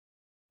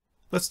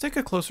Let's take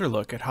a closer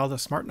look at how the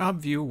Smart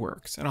Knob view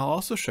works, and I'll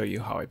also show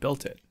you how I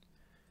built it.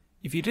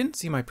 If you didn't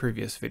see my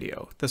previous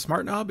video, the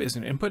Smart Knob is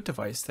an input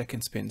device that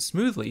can spin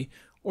smoothly,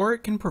 or it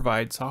can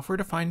provide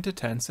software-defined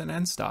detents and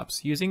end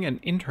stops using an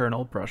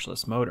internal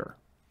brushless motor.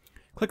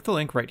 Click the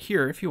link right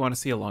here if you want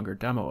to see a longer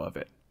demo of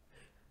it.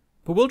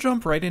 But we'll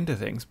jump right into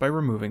things by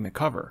removing the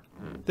cover.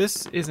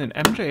 This is an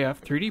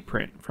MJF 3D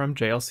print from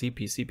JLC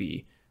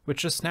PCB,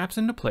 which just snaps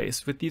into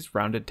place with these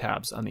rounded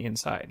tabs on the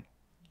inside.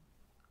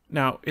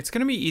 Now, it's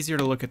going to be easier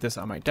to look at this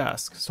on my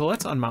desk, so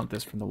let's unmount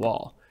this from the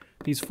wall.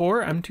 These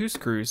 4 M2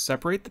 screws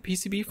separate the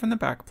PCB from the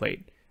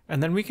backplate,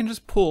 and then we can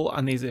just pull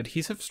on these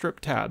adhesive strip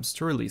tabs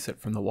to release it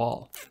from the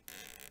wall.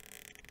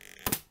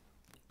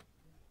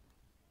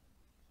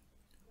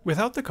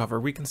 Without the cover,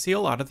 we can see a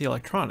lot of the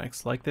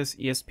electronics, like this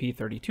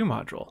ESP32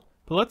 module,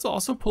 but let's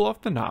also pull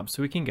off the knob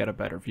so we can get a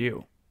better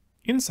view.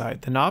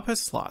 Inside, the knob has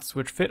slots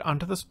which fit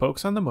onto the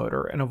spokes on the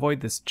motor and avoid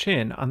this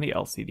chin on the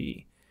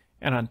LCD.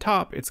 And on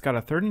top, it's got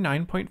a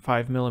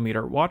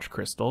 39.5mm watch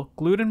crystal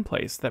glued in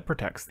place that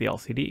protects the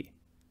LCD.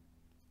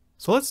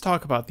 So let's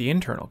talk about the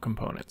internal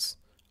components.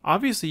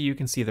 Obviously you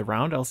can see the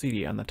round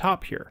LCD on the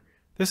top here.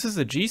 This is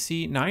a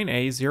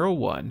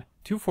GC9A01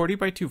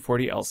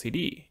 240x240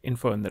 LCD,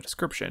 info in the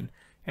description,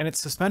 and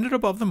it's suspended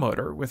above the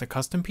motor with a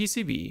custom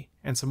PCB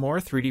and some more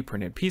 3D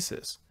printed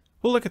pieces.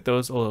 We'll look at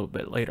those a little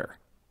bit later.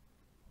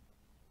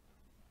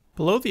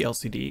 Below the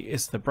LCD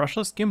is the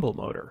brushless gimbal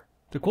motor.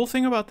 The cool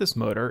thing about this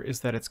motor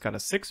is that it's got a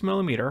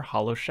 6mm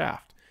hollow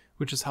shaft,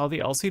 which is how the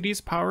LCD's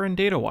power and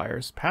data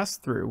wires pass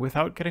through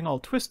without getting all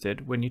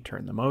twisted when you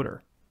turn the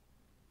motor.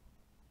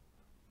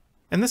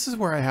 And this is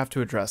where I have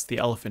to address the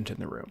elephant in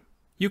the room.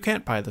 You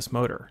can't buy this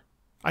motor.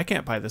 I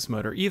can't buy this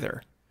motor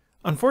either.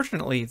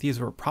 Unfortunately, these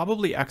were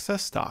probably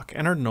excess stock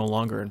and are no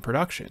longer in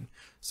production,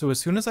 so as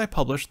soon as I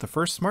published the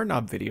first Smart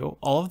Knob video,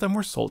 all of them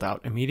were sold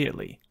out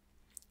immediately.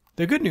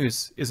 The good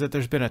news is that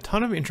there's been a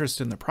ton of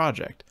interest in the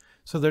project,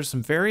 so there's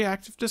some very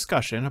active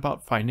discussion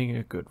about finding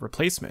a good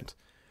replacement.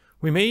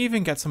 We may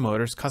even get some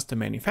motors custom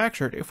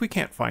manufactured if we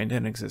can't find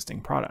an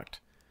existing product.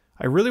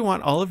 I really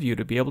want all of you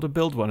to be able to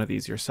build one of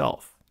these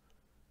yourself.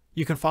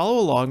 You can follow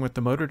along with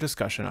the motor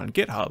discussion on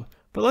GitHub,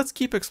 but let's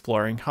keep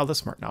exploring how the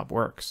Smart Knob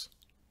works.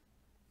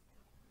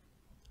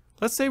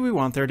 Let's say we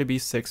want there to be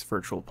 6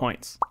 virtual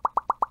points.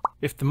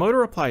 If the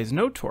motor applies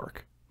no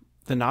torque,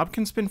 the knob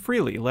can spin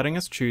freely, letting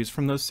us choose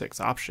from those 6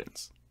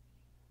 options.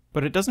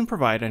 But it doesn't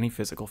provide any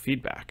physical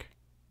feedback.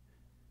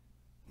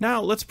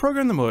 Now let's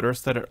program the motor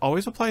so that it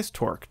always applies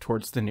torque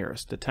towards the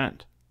nearest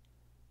detent.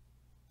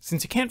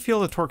 Since you can't feel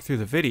the torque through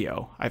the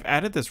video, I've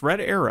added this red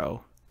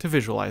arrow to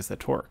visualize the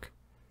torque.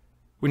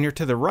 When you're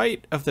to the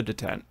right of the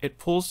detent, it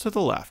pulls to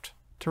the left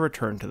to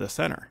return to the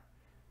center.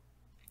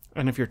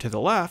 And if you're to the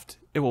left,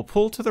 it will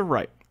pull to the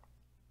right.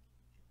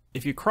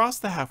 If you cross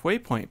the halfway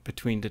point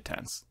between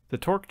detents, the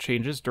torque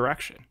changes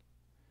direction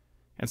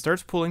and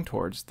starts pulling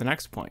towards the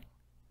next point.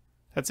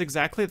 That's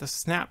exactly the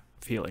snap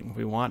feeling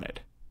we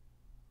wanted.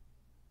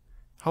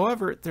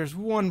 However, there's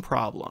one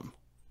problem.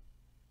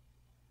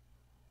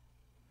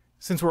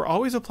 Since we're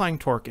always applying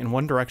torque in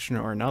one direction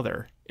or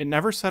another, it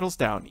never settles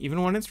down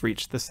even when it's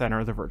reached the center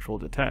of the virtual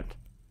detent.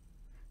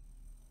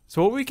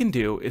 So what we can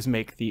do is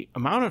make the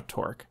amount of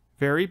torque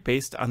vary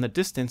based on the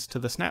distance to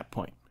the snap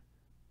point.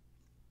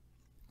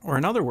 Or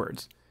in other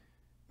words,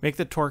 make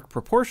the torque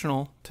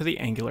proportional to the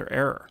angular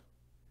error.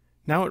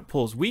 Now it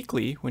pulls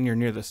weakly when you're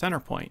near the center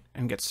point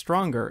and gets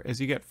stronger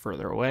as you get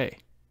further away.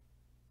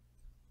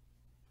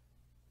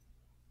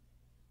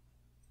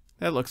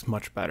 That looks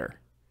much better.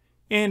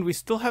 And we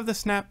still have the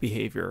snap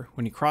behavior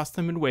when you cross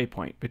the midway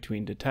point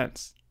between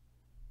detents.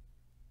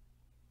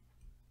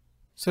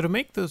 So to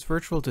make those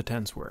virtual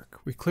detents work,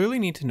 we clearly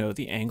need to know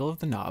the angle of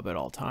the knob at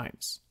all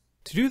times.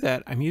 To do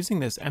that, I'm using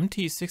this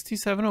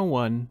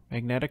MT6701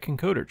 magnetic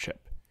encoder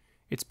chip.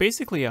 It's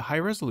basically a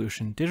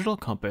high-resolution digital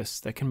compass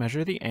that can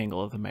measure the angle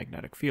of the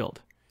magnetic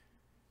field.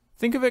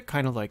 Think of it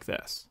kind of like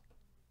this.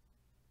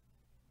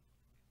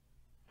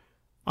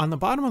 On the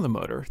bottom of the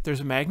motor, there's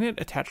a magnet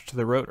attached to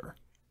the rotor,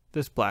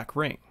 this black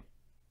ring.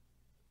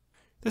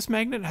 This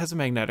magnet has a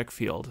magnetic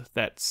field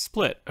that's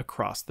split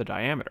across the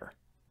diameter.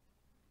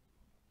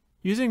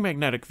 Using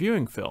magnetic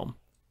viewing film,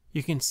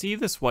 you can see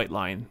this white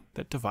line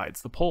that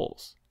divides the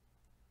poles.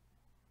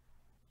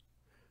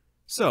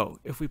 So,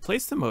 if we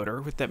place the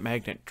motor with that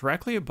magnet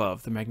directly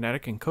above the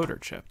magnetic encoder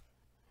chip,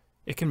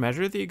 it can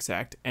measure the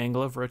exact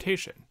angle of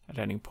rotation at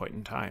any point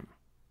in time.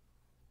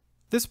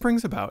 This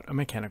brings about a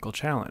mechanical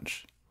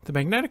challenge. The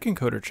magnetic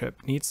encoder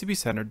chip needs to be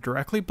centered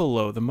directly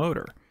below the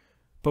motor,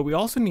 but we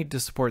also need to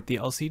support the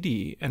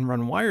LCD and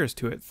run wires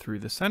to it through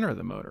the center of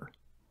the motor.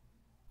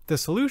 The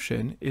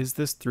solution is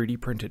this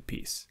 3D printed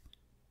piece.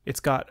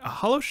 It's got a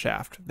hollow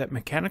shaft that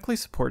mechanically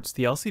supports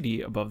the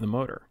LCD above the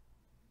motor.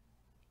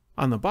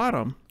 On the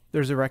bottom,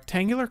 there's a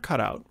rectangular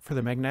cutout for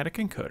the magnetic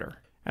encoder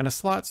and a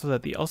slot so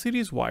that the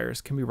LCD's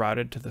wires can be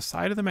routed to the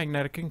side of the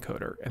magnetic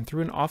encoder and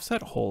through an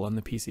offset hole on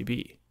the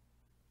PCB.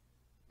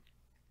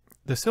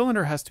 The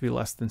cylinder has to be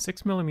less than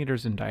 6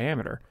 mm in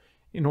diameter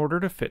in order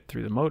to fit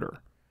through the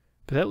motor,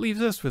 But that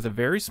leaves us with a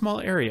very small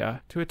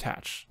area to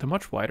attach the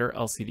much wider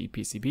LCD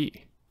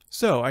PCB.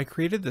 So I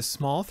created this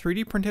small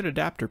 3D printed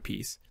adapter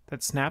piece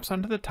that snaps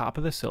onto the top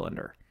of the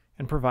cylinder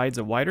and provides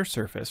a wider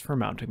surface for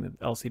mounting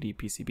the LCD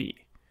PCB.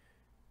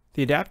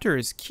 The adapter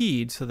is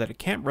keyed so that it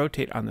can't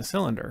rotate on the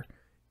cylinder,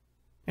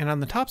 and on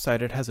the top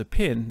side it has a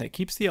pin that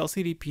keeps the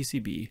LCD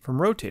PCB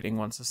from rotating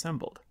once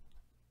assembled.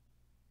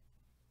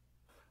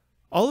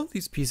 All of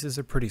these pieces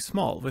are pretty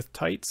small with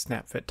tight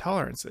snap-fit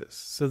tolerances,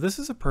 so this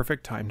is a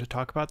perfect time to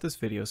talk about this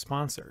video's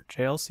sponsor,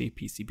 JLC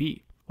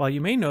PCB. While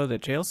you may know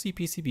that JLC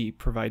PCB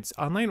provides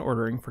online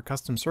ordering for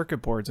custom circuit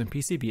boards and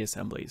PCB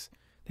assemblies,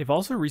 they've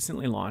also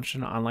recently launched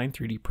an online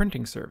 3D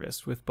printing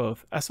service with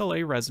both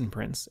SLA resin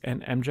prints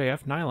and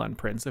MJF nylon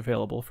prints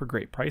available for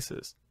great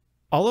prices.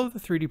 All of the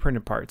 3D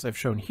printed parts I've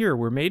shown here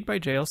were made by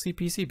JLC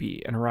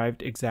PCB and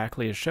arrived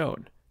exactly as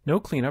shown. No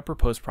cleanup or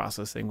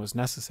post-processing was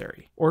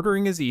necessary.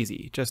 Ordering is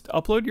easy, just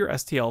upload your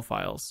STL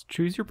files,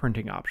 choose your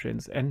printing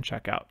options, and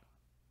check out.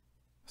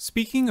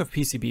 Speaking of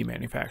PCB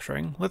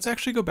manufacturing, let's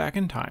actually go back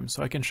in time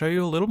so I can show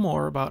you a little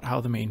more about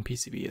how the main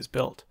PCB is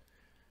built.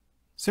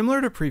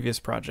 Similar to previous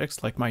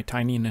projects like my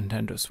tiny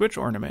Nintendo Switch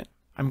ornament,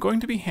 I'm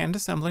going to be hand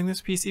assembling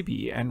this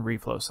PCB and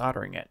reflow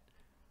soldering it.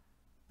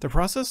 The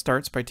process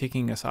starts by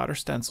taking a solder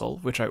stencil,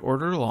 which I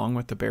ordered along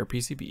with the bare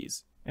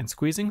PCBs, and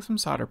squeezing some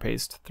solder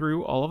paste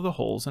through all of the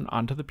holes and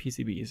onto the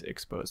PCB's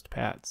exposed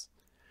pads.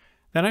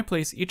 Then I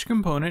place each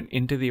component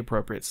into the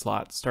appropriate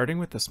slot, starting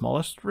with the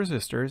smallest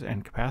resistors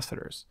and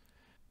capacitors.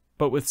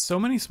 But with so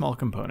many small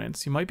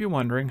components, you might be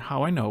wondering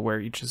how I know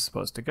where each is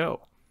supposed to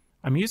go.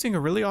 I'm using a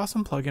really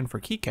awesome plugin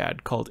for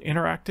KiCad called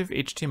Interactive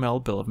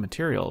HTML Bill of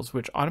Materials,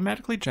 which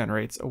automatically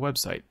generates a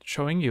website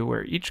showing you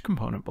where each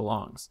component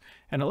belongs,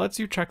 and it lets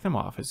you check them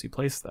off as you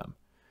place them.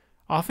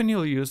 Often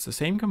you'll use the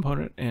same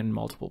component in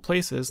multiple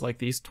places, like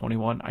these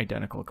 21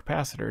 identical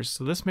capacitors,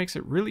 so this makes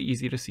it really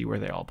easy to see where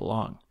they all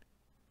belong.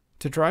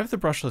 To drive the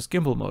brushless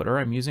gimbal motor,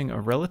 I'm using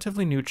a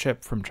relatively new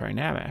chip from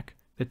Trinamic,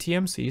 the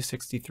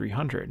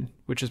TMC6300,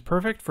 which is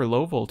perfect for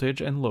low voltage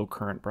and low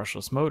current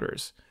brushless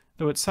motors,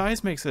 though its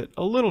size makes it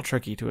a little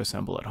tricky to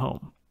assemble at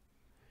home.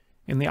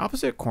 In the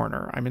opposite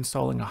corner, I'm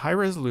installing a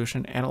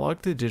high-resolution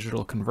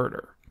analog-to-digital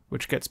converter,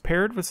 which gets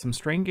paired with some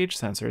strain gauge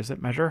sensors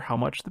that measure how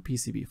much the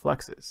PCB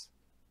flexes.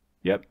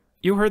 Yep,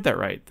 you heard that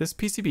right, this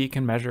PCB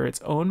can measure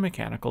its own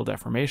mechanical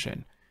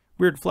deformation.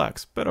 Weird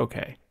flex, but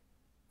okay.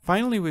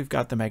 Finally, we've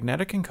got the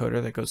magnetic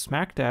encoder that goes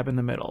smack dab in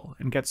the middle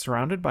and gets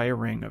surrounded by a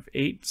ring of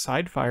 8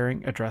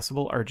 side-firing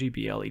addressable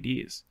RGB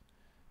LEDs.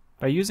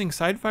 By using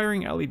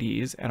side-firing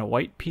LEDs and a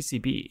white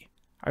PCB,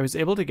 I was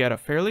able to get a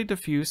fairly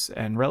diffuse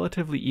and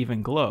relatively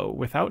even glow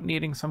without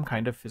needing some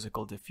kind of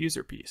physical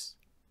diffuser piece.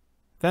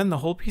 Then the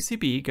whole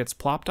PCB gets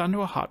plopped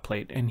onto a hot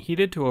plate and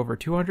heated to over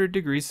 200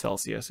 degrees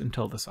Celsius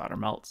until the solder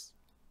melts.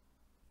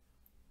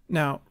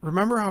 Now,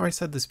 remember how I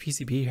said this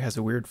PCB has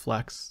a weird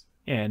flex?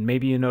 And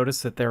maybe you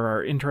notice that there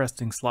are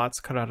interesting slots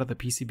cut out of the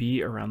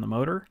PCB around the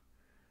motor?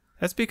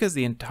 That's because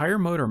the entire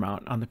motor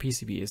mount on the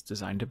PCB is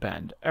designed to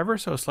bend ever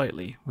so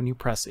slightly when you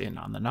press in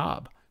on the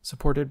knob,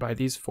 supported by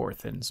these 4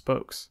 thin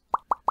spokes.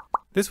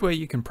 This way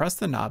you can press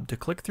the knob to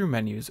click through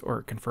menus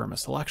or confirm a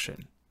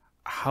selection.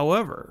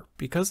 However,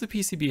 because the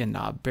PCB and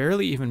knob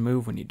barely even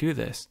move when you do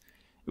this,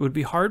 it would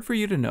be hard for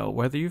you to know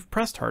whether you've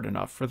pressed hard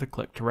enough for the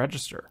click to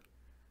register.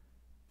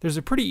 There's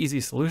a pretty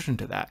easy solution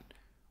to that.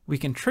 We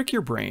can trick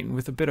your brain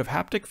with a bit of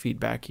haptic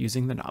feedback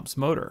using the knob's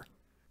motor.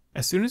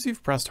 As soon as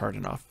you've pressed hard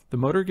enough, the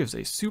motor gives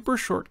a super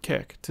short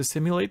kick to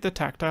simulate the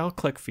tactile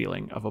click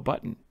feeling of a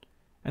button.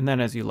 And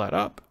then as you let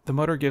up, the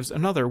motor gives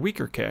another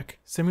weaker kick,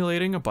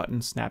 simulating a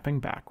button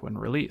snapping back when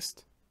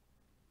released.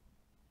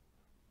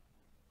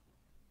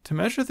 To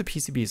measure the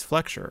PCB's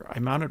flexure, I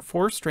mounted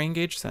 4 strain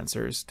gauge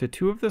sensors to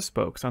 2 of the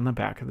spokes on the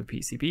back of the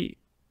PCB.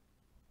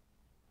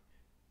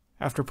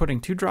 After putting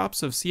 2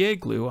 drops of CA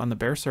glue on the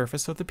bare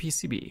surface of the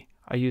PCB,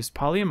 I used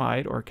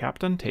polyamide or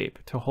Kapton tape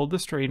to hold the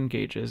strain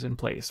gauges in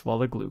place while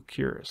the glue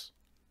cures.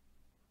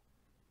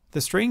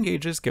 The strain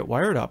gauges get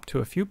wired up to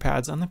a few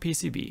pads on the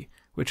PCB,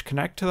 which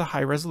connect to the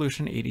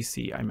high-resolution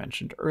ADC I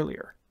mentioned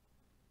earlier.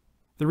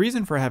 The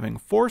reason for having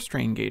 4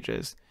 strain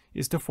gauges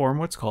is to form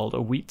what's called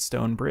a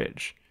Wheatstone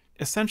bridge.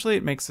 Essentially,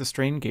 it makes the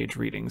strain gauge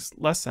readings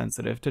less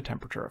sensitive to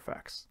temperature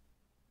effects.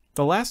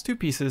 The last 2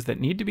 pieces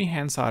that need to be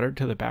hand soldered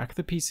to the back of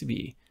the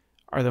PCB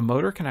are the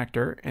motor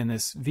connector and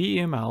this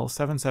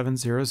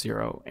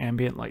VEML7700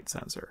 ambient light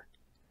sensor.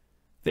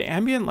 The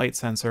ambient light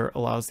sensor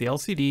allows the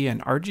LCD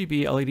and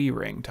RGB LED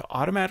ring to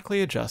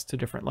automatically adjust to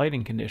different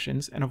lighting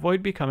conditions and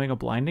avoid becoming a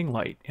blinding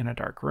light in a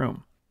dark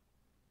room.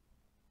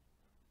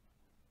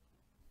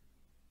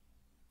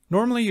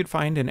 Normally you'd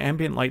find an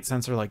ambient light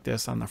sensor like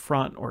this on the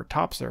front or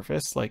top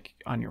surface, like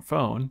on your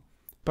phone,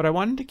 but I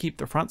wanted to keep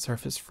the front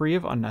surface free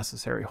of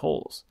unnecessary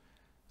holes.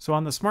 So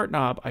on the smart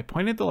knob, I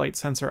pointed the light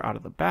sensor out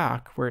of the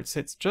back where it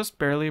sits just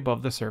barely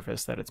above the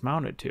surface that it's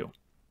mounted to.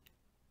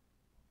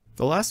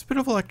 The last bit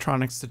of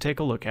electronics to take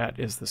a look at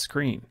is the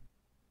screen.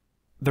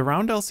 The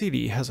round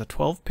LCD has a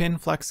 12-pin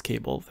flex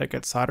cable that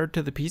gets soldered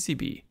to the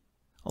PCB,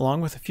 along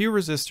with a few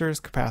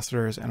resistors,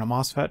 capacitors, and a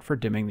MOSFET for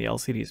dimming the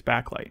LCD's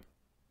backlight.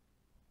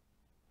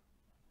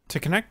 To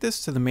connect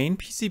this to the main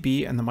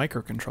PCB and the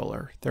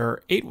microcontroller, there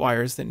are 8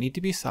 wires that need to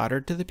be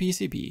soldered to the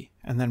PCB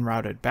and then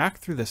routed back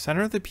through the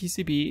center of the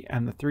PCB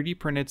and the 3D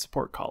printed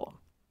support column.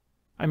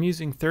 I'm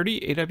using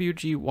 30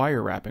 AWG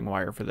wire wrapping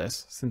wire for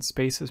this since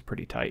space is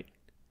pretty tight.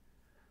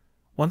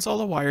 Once all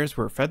the wires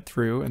were fed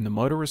through and the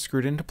motor was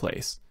screwed into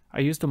place,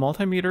 I used a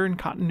multimeter in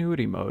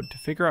continuity mode to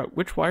figure out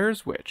which wire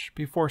is which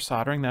before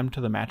soldering them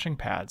to the matching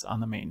pads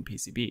on the main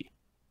PCB.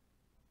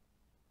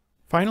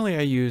 Finally,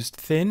 I used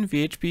thin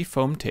VHB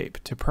foam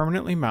tape to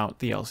permanently mount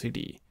the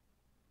LCD,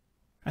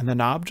 and the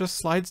knob just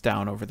slides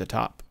down over the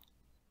top.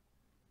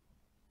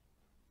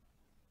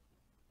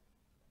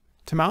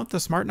 To mount the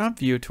SmartKnob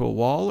View to a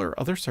wall or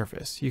other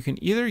surface, you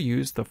can either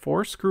use the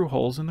 4 screw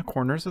holes in the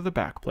corners of the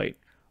backplate,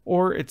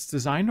 or it's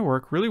designed to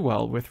work really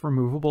well with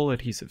removable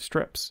adhesive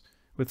strips,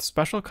 with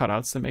special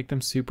cutouts that make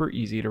them super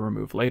easy to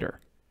remove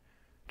later.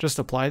 Just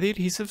apply the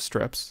adhesive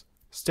strips,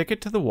 stick it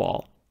to the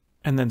wall,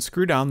 and then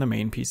screw down the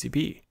main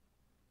PCB.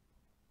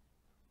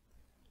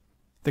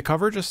 The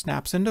cover just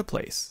snaps into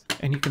place,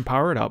 and you can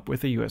power it up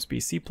with a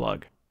USB-C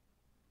plug.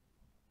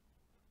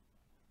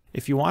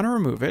 If you want to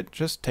remove it,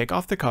 just take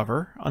off the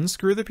cover,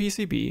 unscrew the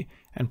PCB,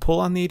 and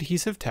pull on the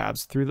adhesive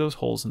tabs through those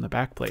holes in the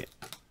backplate.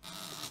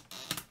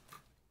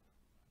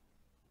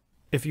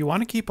 If you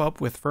want to keep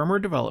up with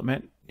firmware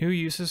development, new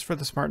uses for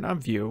the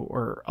SmartKnob View,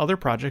 or other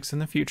projects in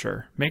the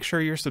future, make sure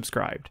you're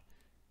subscribed.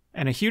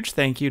 And a huge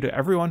thank you to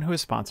everyone who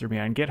has sponsored me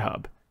on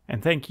GitHub,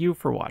 and thank you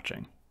for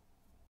watching.